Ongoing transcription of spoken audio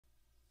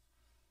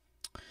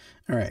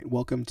All right,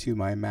 welcome to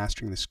my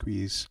Mastering the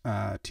Squeeze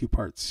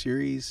two-part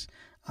series.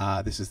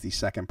 This is the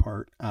second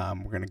part.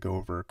 We're going to go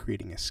over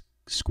creating a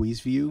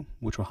squeeze view,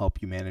 which will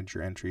help you manage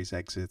your entries,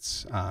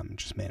 exits,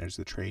 just manage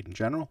the trade in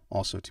general.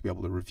 Also to be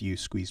able to review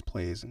squeeze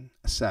plays and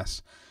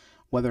assess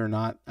whether or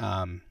not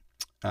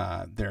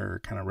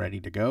they're kind of ready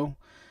to go.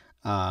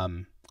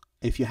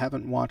 If you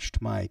haven't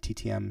watched my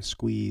TTM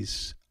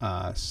squeeze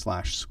 /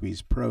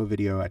 squeeze pro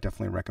video, I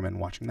definitely recommend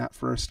watching that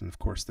first. And of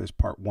course, there's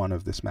part one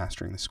of this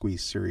Mastering the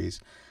Squeeze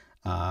series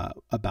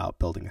about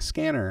building a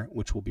scanner,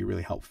 which will be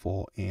really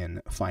helpful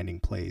in finding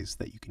plays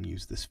that you can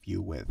use this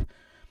view with.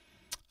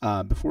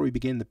 Before we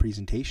begin the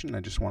presentation, I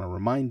just want to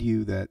remind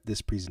you that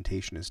this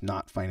presentation is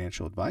not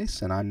financial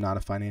advice, and I'm not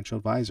a financial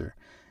advisor.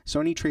 So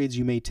any trades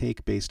you may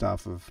take based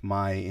off of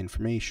my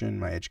information,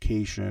 my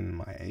education,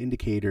 my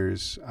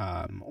indicators,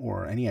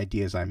 or any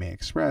ideas I may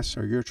express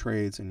are your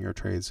trades and your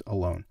trades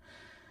alone.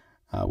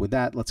 With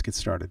that, let's get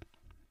started.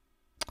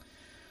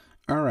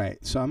 All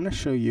right, so I'm going to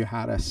show you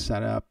how to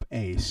set up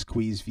a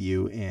squeeze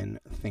view in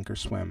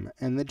Thinkorswim.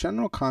 And the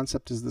general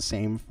concept is the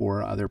same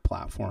for other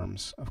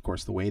platforms. Of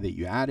course, the way that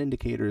you add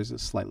indicators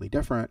is slightly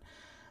different,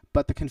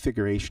 but the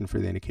configuration for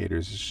the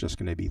indicators is just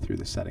going to be through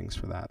the settings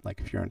for that. Like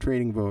if you're on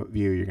TradingView,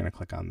 you're going to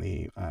click on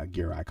the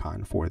gear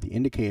icon for the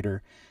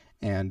indicator,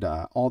 and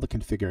all the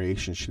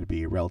configurations should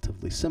be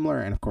relatively similar.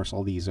 And of course,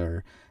 all these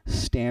are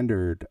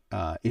standard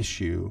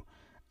issue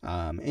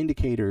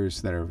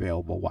indicators that are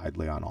available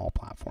widely on all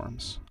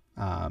platforms.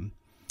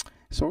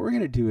 So what we're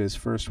going to do is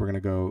first we're going to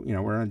go,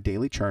 we're on a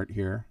daily chart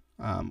here.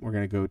 We're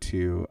going to go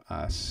to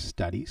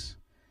studies,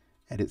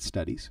 edit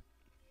studies.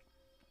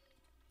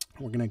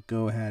 We're going to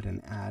go ahead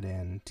and add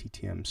in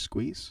TTM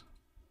squeeze.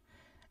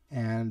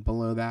 And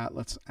below that,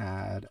 let's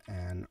add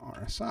an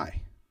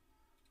RSI.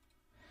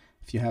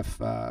 If you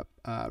have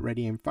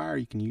Ready Aim Fire,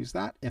 you can use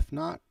that. If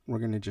not, we're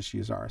going to just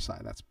use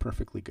RSI. That's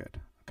perfectly good.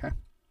 Okay.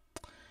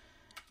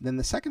 Then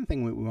the second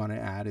thing we want to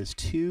add is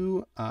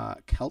two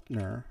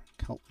Keltner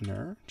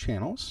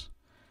channels.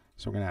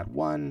 So we're going to add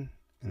one,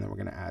 and then we're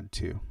going to add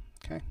two.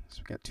 Okay,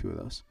 so we got two of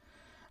those.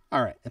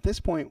 All right, at this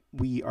point,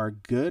 we are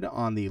good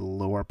on the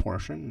lower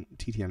portion.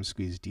 TTM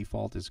squeeze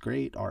default is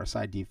great.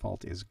 RSI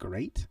default is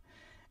great.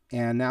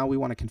 And now we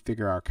want to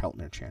configure our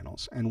Keltner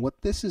channels. And what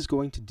this is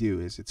going to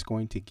do is it's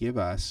going to give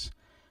us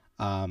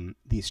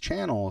these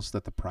channels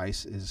that the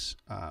price is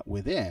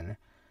within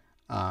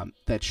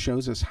that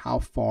shows us how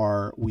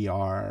far we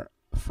are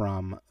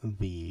from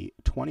the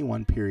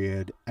 21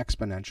 period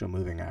exponential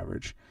moving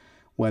average,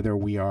 whether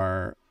we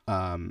are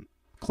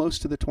close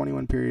to the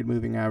 21 period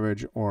moving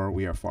average or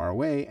we are far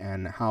away,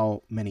 and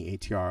how many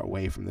ATR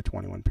away from the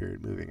 21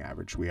 period moving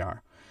average we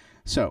are.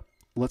 So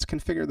let's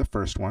configure the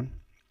first one.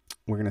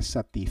 We're going to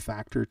set the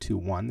factor to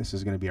 1. This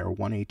is going to be our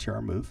 1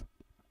 ATR move.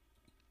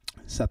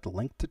 Set the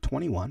length to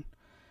 21.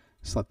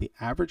 Set the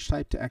average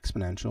type to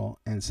exponential,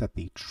 and set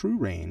the true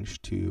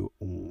range to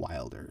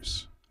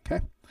Wilders.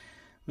 Okay.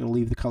 I'm going to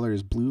leave the color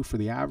as blue for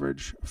the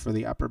average. For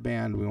the upper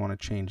band, we want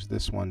to change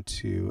this one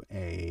to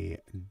a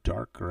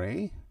dark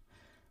gray.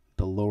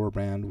 The lower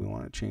band, we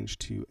want to change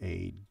to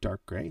a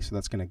dark gray. So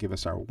that's going to give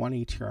us our 1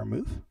 ATR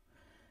move.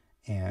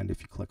 And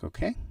if you click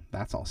OK,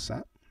 that's all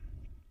set.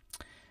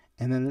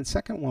 And then the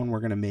second one we're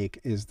going to make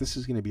is this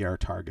is going to be our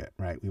target,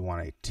 right? We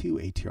want a 2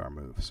 ATR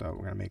move. So we're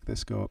going to make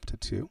this go up to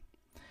 2.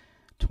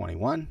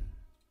 21,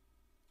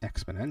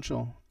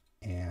 exponential,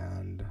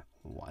 and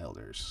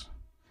Wilders.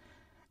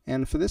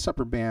 And for this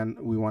upper band,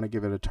 we want to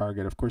give it a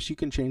target. Of course, you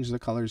can change the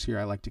colors here.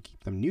 I like to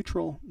keep them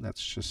neutral.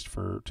 That's just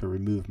to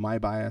remove my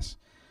bias.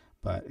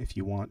 But if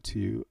you want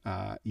to,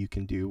 you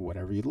can do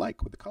whatever you'd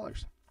like with the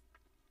colors.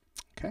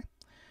 Okay.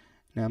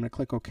 Now I'm going to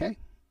click OK,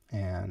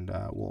 and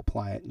we'll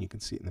apply it, and you can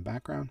see it in the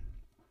background.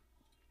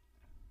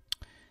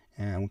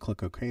 And we'll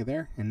click OK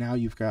there. And now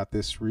you've got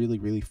this really,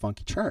 really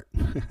funky chart.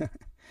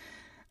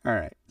 All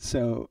right.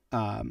 So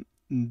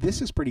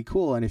this is pretty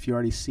cool, and if you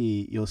already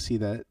see, you'll see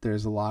that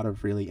there's a lot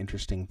of really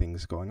interesting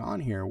things going on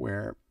here,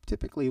 where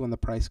typically when the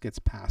price gets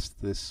past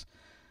this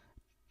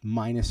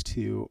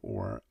 -2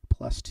 or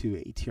 +2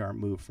 ATR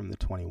move from the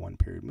 21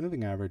 period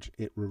moving average,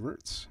 it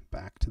reverts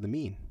back to the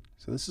mean.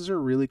 So this is a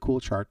really cool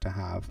chart to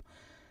have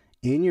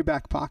in your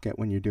back pocket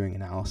when you're doing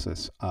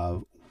analysis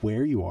of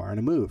where you are in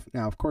a move.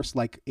 Now, of course,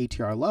 like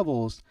ATR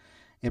levels,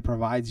 it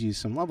provides you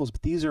some levels,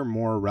 but these are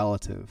more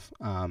relative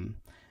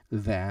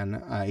than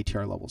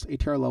ATR levels.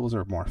 ATR levels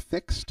are more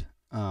fixed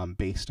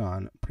based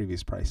on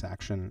previous price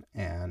action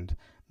and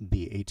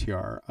the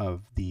ATR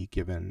of the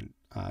given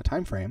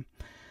time frame.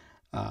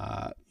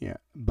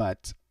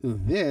 But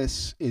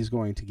this is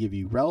going to give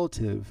you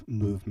relative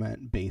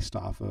movement based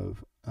off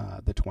of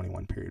the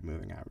 21 period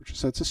moving average.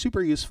 So it's a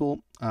super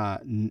useful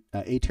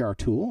ATR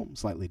tool,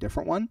 slightly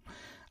different one.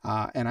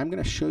 And I'm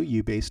going to show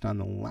you based on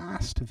the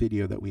last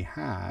video that we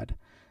had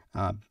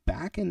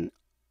back in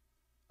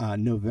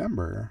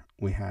November.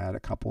 We had a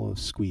couple of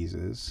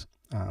squeezes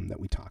that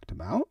we talked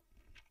about.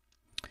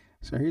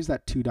 So here's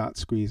that 2-dot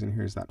squeeze, and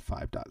here's that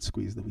 5-dot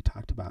squeeze that we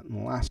talked about in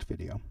the last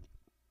video.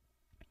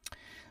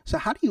 So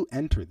how do you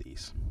enter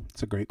these?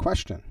 It's a great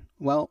question.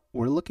 Well,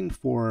 we're looking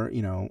for,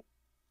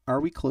 are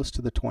we close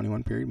to the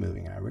 21 period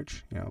moving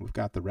average? We've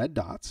got the red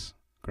dots.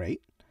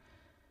 Great.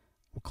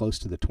 We're close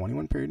to the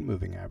 21 period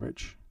moving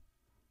average.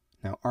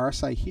 Now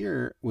RSI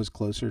here was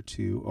closer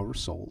to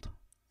oversold,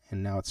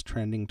 and now it's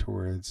trending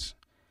towards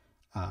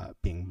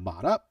being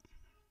bought up.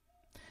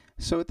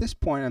 So at this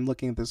point, I'm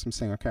looking at this, I'm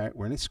saying, okay,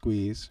 we're in a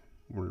squeeze.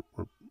 We're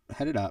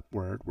headed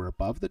upward. We're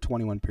above the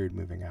 21 period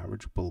moving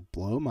average,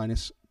 below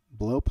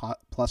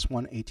plus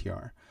one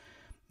ATR.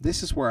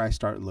 This is where I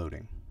start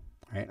loading,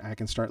 right? I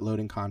can start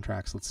loading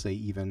contracts, let's say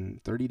even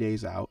 30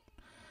 days out,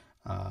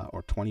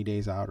 or 20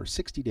 days out, or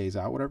 60 days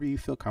out, whatever you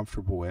feel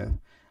comfortable with.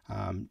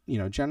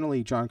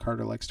 Generally John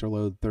Carter likes to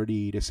load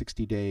 30 to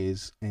 60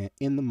 days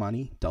in the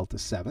money, delta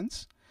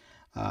sevens.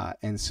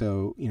 And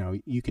so,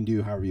 you can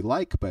do however you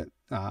like, but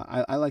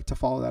I like to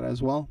follow that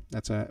as well.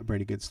 That's a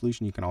pretty good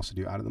solution. You can also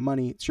do out of the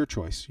money. It's your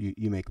choice.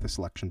 You make the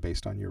selection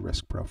based on your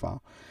risk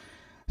profile.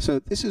 So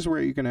this is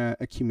where you're going to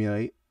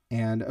accumulate.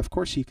 And of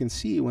course, you can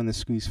see when the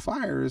squeeze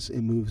fires,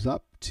 it moves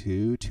up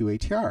to 2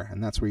 ATR.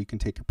 And that's where you can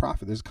take your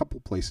profit. There's a couple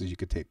places you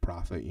could take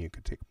profit. You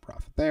could take a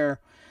profit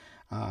there.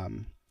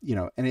 And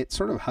it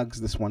sort of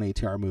hugs this 1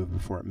 ATR move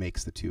before it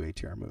makes the 2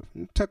 ATR move.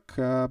 It took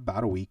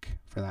about a week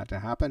for that to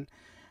happen.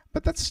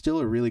 But that's still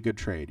a really good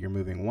trade. You're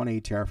moving 2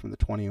 ATR from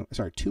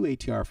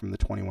the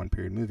 21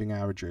 period moving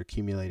average. You're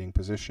accumulating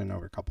position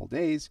over a couple of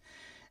days.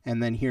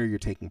 And then here you're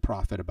taking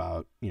profit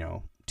about,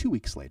 2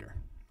 weeks later.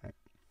 Right?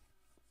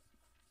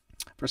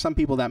 For some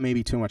people, that may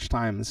be too much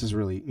time. This is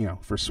really,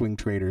 for swing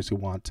traders who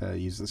want to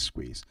use the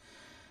squeeze.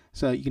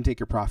 So you can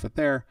take your profit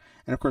there.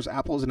 And of course,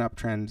 Apple's an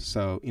uptrend.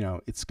 So,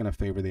 it's going to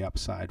favor the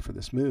upside for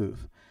this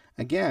move.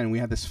 Again, we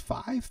have this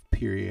 5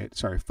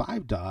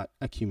 dot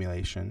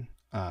accumulation.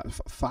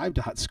 5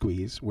 dot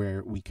squeeze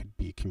where we could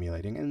be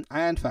accumulating, and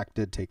I in fact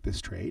did take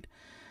this trade,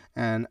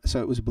 and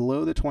so it was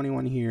below the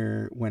 21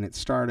 here when it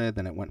started,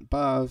 then it went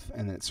above,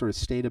 and then it sort of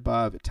stayed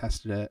above, it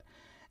tested it,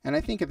 and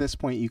I think at this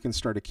point you can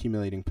start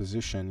accumulating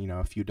position,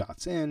 a few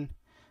dots in.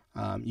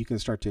 You can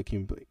start to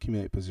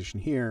accumulate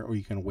position here, or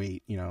you can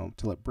wait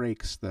till it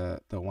breaks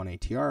the 1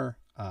 ATR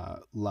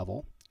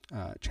level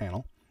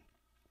channel,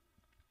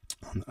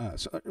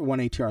 1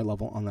 ATR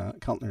level on the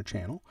Keltner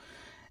channel.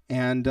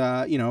 And,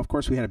 of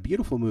course, we had a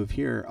beautiful move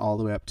here all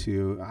the way up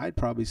to, I'd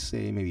probably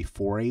say maybe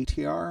 4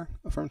 ATR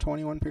from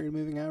 21 period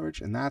moving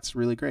average. And that's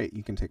really great.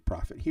 You can take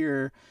profit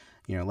here,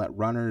 let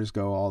runners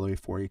go all the way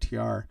 4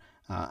 ATR.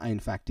 I, in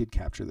fact, did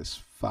capture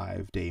this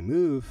 5-day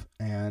move.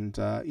 And,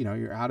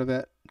 you're out of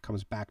it,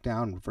 comes back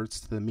down, reverts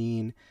to the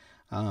mean.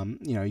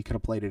 You could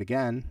have played it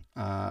again,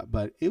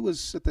 but it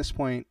was at this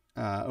point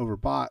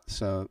overbought.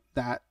 So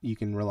that you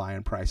can rely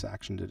on price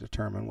action to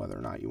determine whether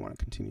or not you want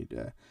to continue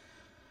to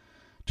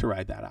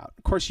ride that out.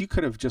 Of course, you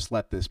could have just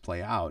let this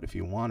play out if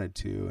you wanted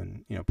to,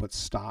 and put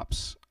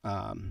stops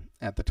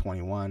at the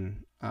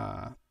 21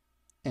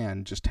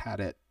 and just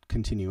had it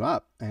continue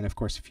up. And of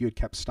course, if you had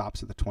kept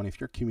stops at the 20, if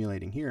you're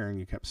accumulating here and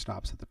you kept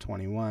stops at the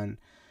 21,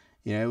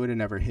 it would have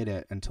never hit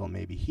it until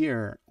maybe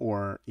here,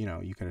 or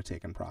you could have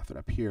taken profit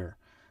up here.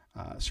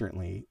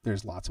 Certainly,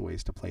 there's lots of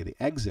ways to play the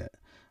exit,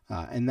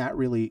 and that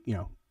really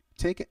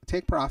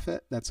take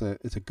profit. It's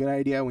a good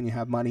idea when you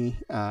have money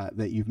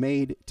that you've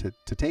made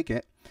to take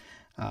it.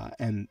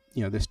 And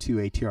this 2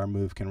 ATR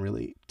move can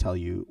really tell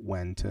you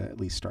when to at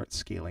least start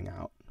scaling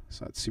out.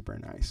 So it's super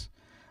nice.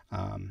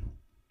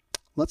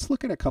 Let's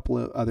look at a couple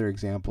of other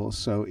examples.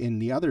 So in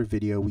the other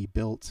video, we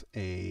built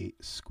a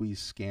squeeze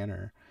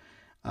scanner.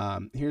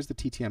 Here's the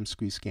TTM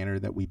squeeze scanner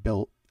that we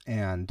built.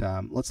 And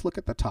let's look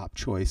at the top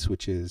choice,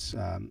 which is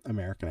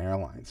American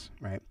Airlines,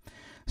 right?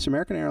 So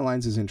American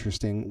Airlines is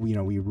interesting.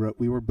 We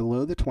were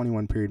below the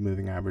 21 period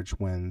moving average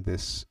when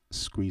this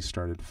squeeze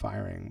started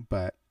firing,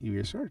 but we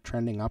were sort of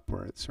trending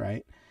upwards,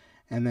 right?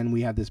 And then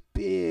we had this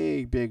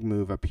big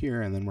move up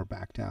here, and then we're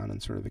back down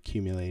and sort of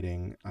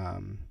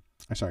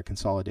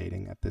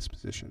consolidating at this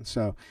position.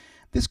 So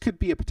this could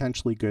be a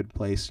potentially good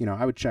place.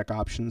 I would check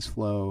options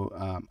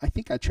flow. I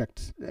think I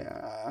checked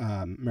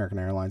American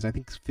Airlines. I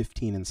think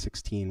 15 and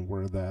 16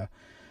 were the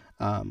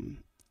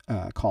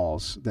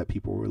calls that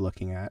people were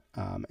looking at.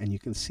 And you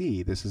can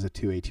see this is a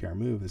 2 ATR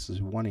move. This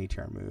is 1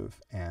 ATR move.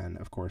 And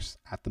of course,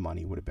 at the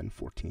money would have been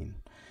 14.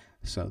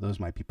 So those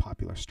might be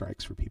popular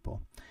strikes for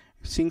people.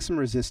 Seeing some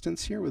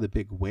resistance here with a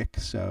big wick.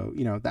 So,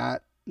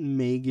 that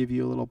may give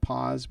you a little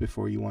pause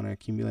before you want to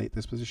accumulate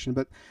this position,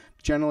 but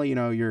generally,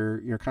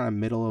 you're kind of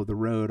middle of the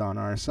road on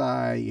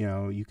RSI.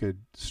 You could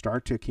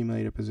start to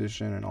accumulate a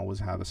position and always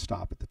have a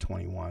stop at the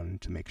 21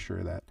 to make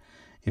sure that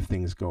if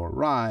things go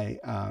awry,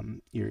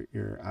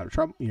 you're out of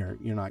trouble.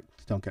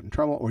 Don't get in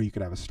trouble, or you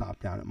could have a stop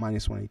down at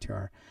 -1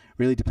 ATR.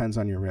 Really depends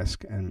on your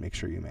risk, and make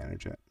sure you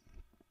manage it.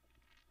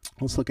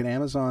 Let's look at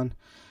Amazon.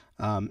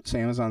 So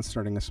Amazon's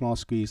starting a small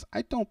squeeze.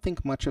 I don't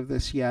think much of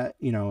this yet.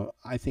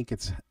 I think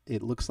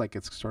it looks like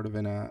it's sort of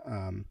in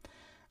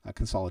a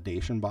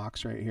consolidation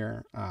box right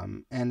here,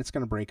 and it's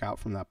going to break out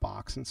from that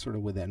box and sort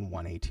of within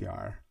 1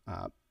 ATR,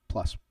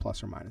 plus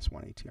or minus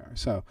 1 ATR.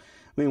 So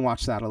we can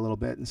watch that a little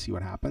bit and see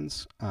what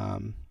happens.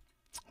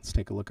 Let's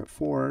take a look at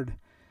Ford,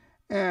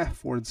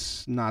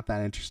 Ford's not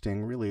that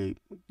interesting. Really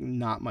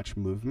not much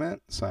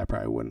movement, so I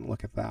probably wouldn't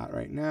look at that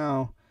right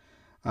now.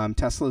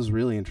 Tesla is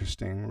really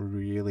interesting.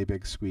 Really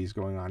big squeeze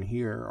going on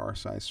here.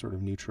 RSI sort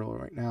of neutral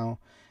right now.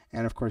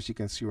 And of course, you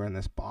can see we're in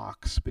this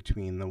box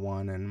between the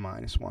 1 and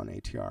 -1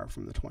 ATR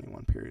from the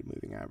 21 period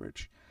moving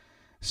average.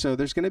 So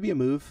there's going to be a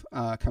move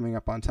coming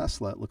up on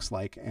Tesla, it looks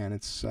like. And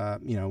it's,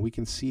 we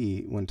can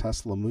see when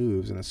Tesla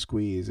moves in a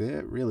squeeze,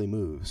 it really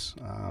moves.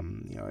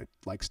 It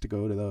likes to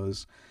go to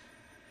those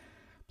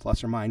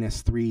plus or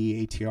minus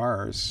 3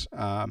 ATRs,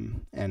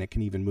 and it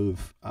can even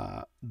move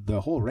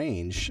the whole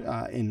range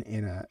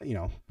in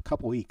a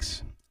couple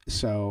weeks.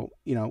 So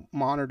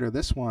monitor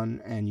this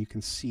one, and you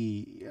can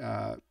see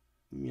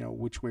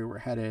which way we're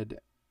headed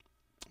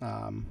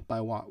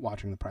by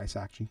watching the price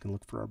action. You can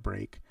look for a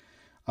break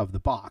of the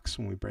box.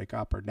 When we break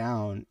up or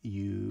down,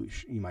 you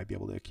might be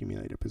able to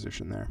accumulate a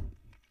position there,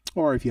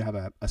 or if you have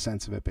a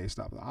sense of it based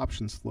off of the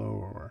options flow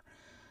or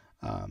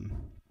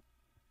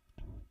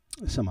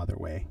some other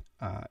way,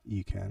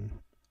 you can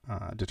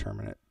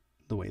determine it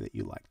the way that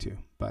you like to.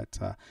 But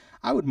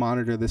I would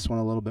monitor this one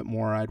a little bit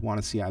more. I'd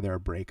want to see either a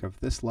break of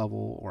this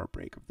level or a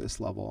break of this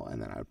level,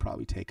 and then I would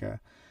probably take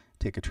a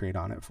trade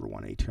on it for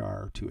 1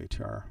 ATR or 2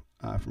 ATR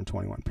from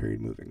 21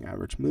 period moving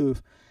average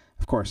move.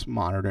 Of course,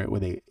 monitor it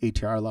with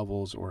ATR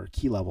levels or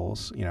key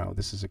levels.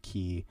 This is a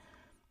key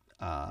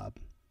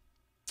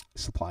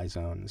supply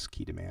zone, this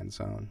key demand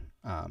zone.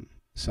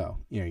 So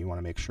you want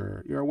to make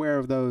sure you're aware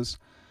of those.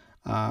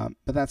 But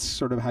that's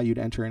sort of how you'd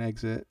enter and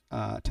exit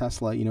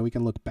Tesla. We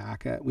can look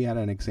back at, we had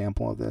an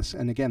example of this.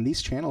 And again,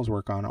 these channels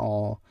work on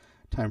all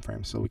time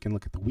frames. So we can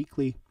look at the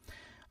weekly.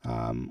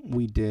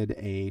 We did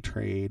a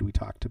trade we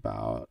talked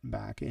about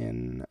back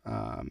in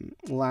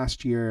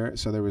last year.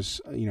 So there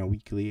was,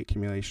 weekly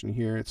accumulation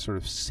here. It's sort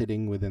of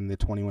sitting within the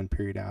 21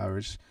 period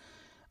average,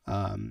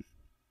 a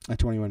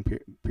 21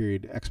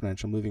 period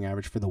exponential moving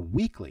average for the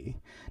weekly.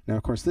 Now,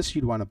 of course, this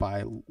you'd want to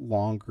buy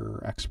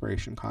longer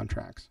expiration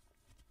contracts.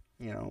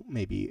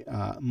 Maybe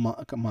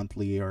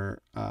monthly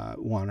or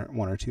 1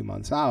 or 2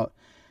 months out.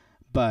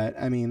 But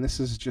I mean, this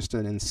is just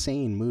an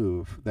insane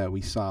move that we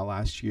saw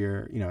last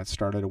year. It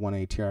started at 1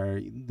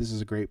 ATR. This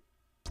is a great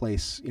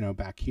place,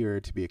 back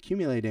here to be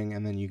accumulating.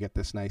 And then you get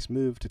this nice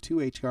move to 2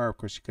 ATR. Of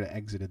course, you could have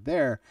exited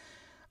there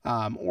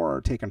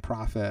or taken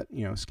profit,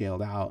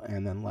 scaled out,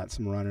 and then let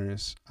some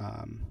runners,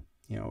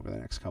 over the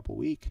next couple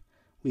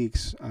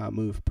weeks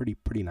move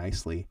pretty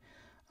nicely.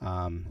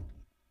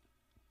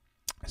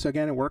 So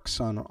again, it works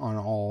on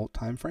all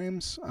time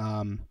frames.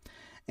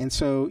 And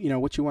so,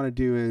 what you want to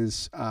do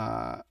is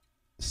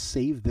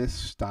save this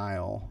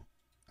style,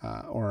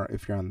 or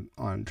if you're on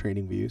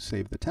TradingView,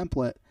 save the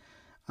template,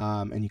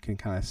 and you can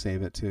kind of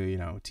save it to,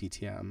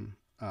 TTM,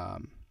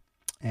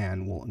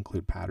 and we'll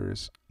include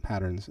patterns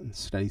and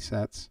steady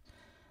sets.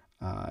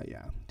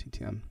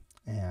 TTM,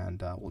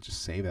 and we'll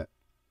just save it.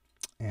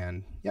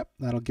 And yep,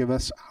 that'll give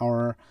us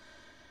our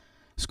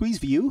squeeze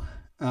view.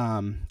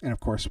 And of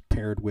course,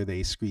 paired with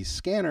a squeeze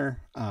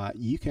scanner,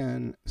 you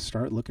can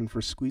start looking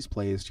for squeeze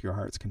plays to your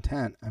heart's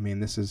content. I mean,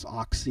 this is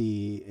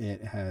Oxy.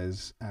 It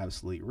has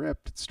absolutely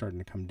ripped. It's starting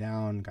to come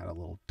down. Got a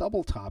little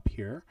double top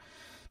here.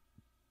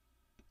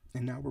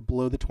 And now we're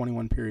below the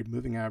 21 period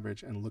moving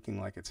average and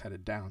looking like it's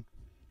headed down.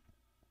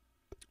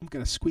 We've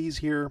got a squeeze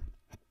here.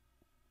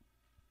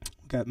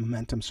 We've got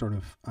momentum sort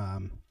of,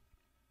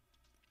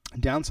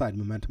 downside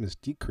momentum is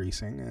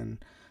decreasing,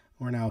 and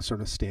we're now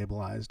sort of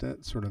stabilized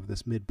at sort of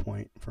this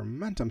midpoint for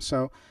momentum.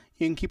 So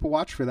you can keep a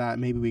watch for that.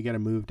 Maybe we get a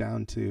move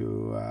down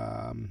to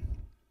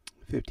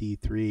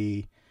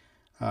 53,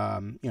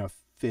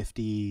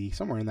 50,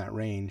 somewhere in that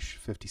range,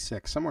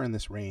 56, somewhere in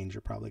this range.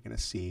 You're probably going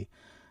to see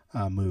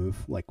a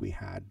move like we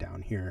had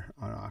down here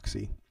on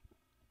Oxy.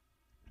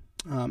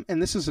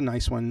 And this is a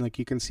nice one. Like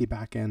you can see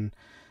back in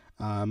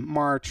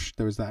March,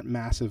 there was that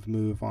massive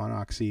move on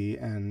Oxy,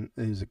 and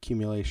his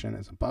accumulation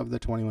is above the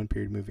 21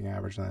 period moving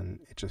average, and then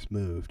it just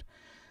moved.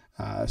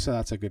 So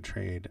that's a good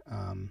trade.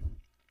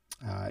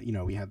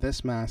 We had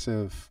this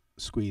massive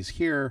squeeze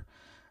here,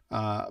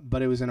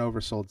 but it was in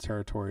oversold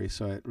territory,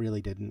 so it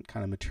really didn't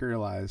kind of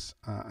materialize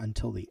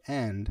until the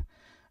end.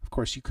 Of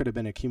course, you could have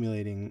been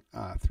accumulating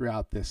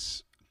throughout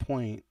this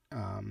point,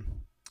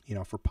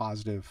 for a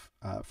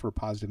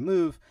positive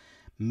move.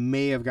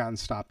 May have gotten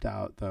stopped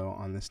out, though,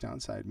 on this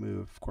downside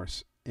move. Of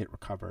course, it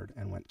recovered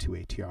and went to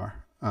ATR.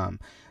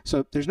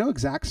 So there's no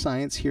exact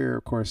science here.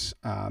 Of course,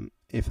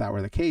 if that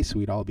were the case,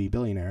 we'd all be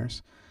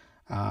billionaires.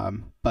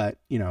 But,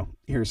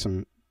 here's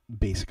some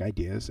basic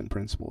ideas and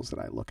principles that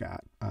I look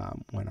at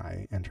when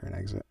I enter and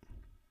exit.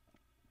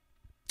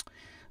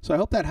 So I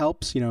hope that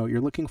helps.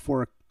 You're looking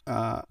for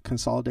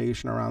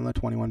consolidation around the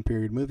 21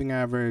 period moving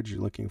average.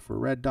 You're looking for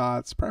red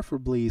dots,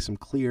 preferably some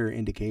clear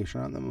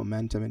indication on the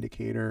momentum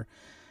indicator.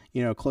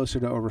 Closer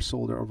to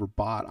oversold or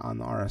overbought on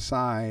the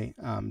RSI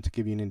to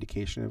give you an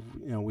indication of,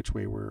 which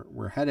way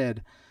we're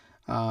headed.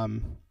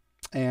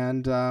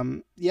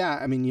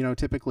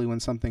 Typically when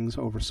something's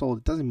oversold,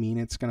 it doesn't mean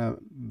it's going to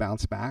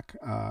bounce back.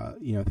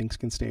 Things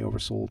can stay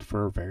oversold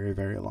for a very,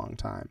 very long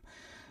time.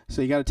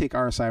 So you got to take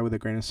RSI with a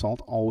grain of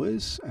salt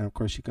always. And of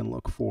course, you can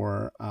look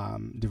for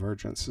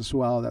divergence as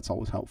well. That's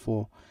always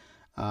helpful.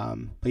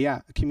 But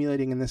yeah,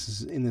 accumulating in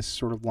this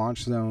sort of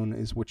launch zone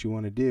is what you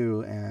want to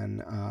do,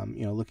 and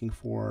looking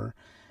for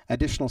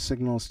additional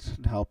signals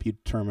to help you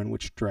determine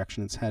which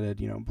direction it's headed.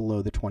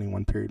 Below the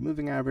 21 period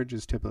moving average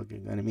is typically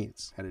going to mean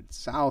it's headed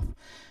south,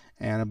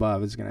 and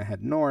above is going to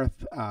head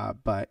north.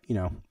 But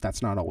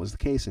that's not always the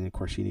case, and of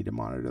course you need to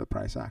monitor the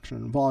price action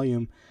and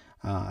volume,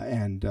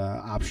 and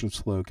options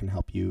flow can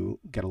help you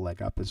get a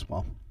leg up as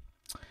well.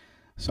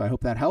 So I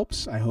hope that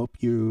helps. I hope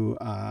you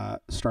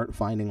start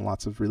finding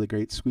lots of really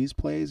great squeeze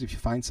plays. If you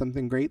find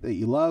something great that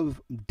you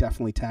love,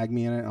 definitely tag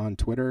me in it on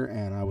Twitter,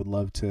 and I would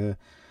love to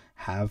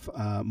have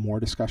more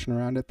discussion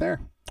around it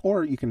there.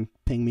 Or you can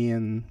ping me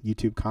in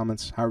YouTube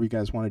comments, however you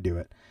guys want to do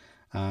it.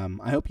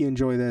 I hope you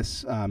enjoy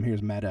this.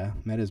 Here's Meta.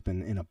 Meta's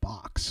been in a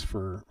box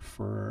for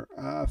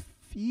a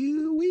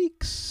few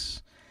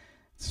weeks.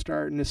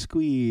 Starting to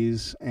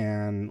squeeze,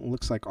 and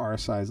looks like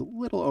RSI is a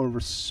little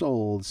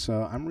oversold,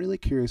 so I'm really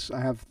curious. I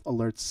have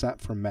alerts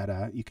set for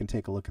Meta. You can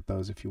take a look at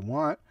those if you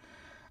want,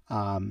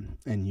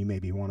 and you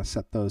maybe want to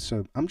set those.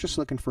 So I'm just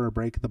looking for a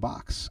break of the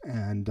box,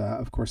 and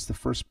of course the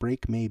first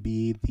break may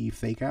be the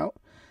fake out,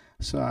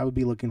 so I would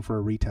be looking for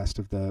a retest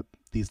of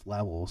these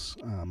levels,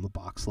 the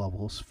box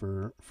levels,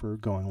 for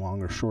going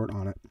long or short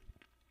on it.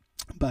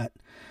 But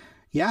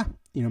yeah,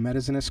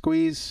 Meta's in a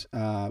squeeze.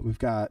 We've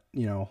got,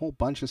 a whole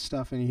bunch of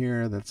stuff in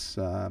here that's,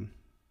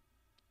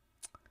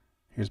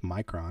 here's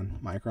Micron.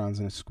 Micron's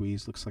in a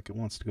squeeze. Looks like it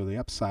wants to go to the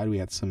upside. We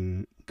had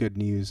some good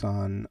news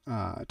on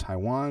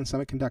Taiwan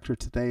Semiconductor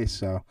today,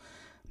 so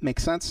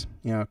makes sense.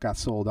 It got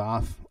sold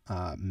off.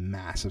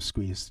 Massive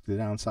squeeze to the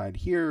downside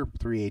here.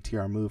 3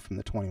 ATR move from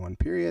the 21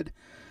 period.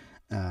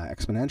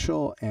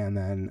 Exponential, and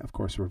then of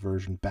course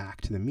reversion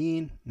back to the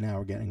mean. Now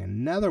we're getting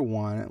another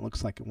one. It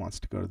looks like it wants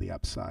to go to the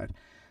upside.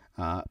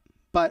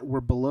 But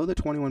we're below the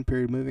 21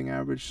 period moving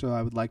average, so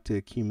I would like to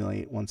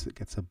accumulate once it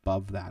gets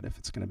above that if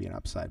it's going to be an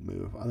upside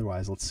move.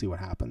 Otherwise, let's see what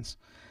happens.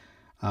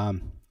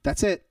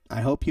 That's it.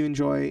 I hope you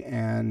enjoy,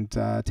 and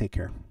take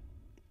care.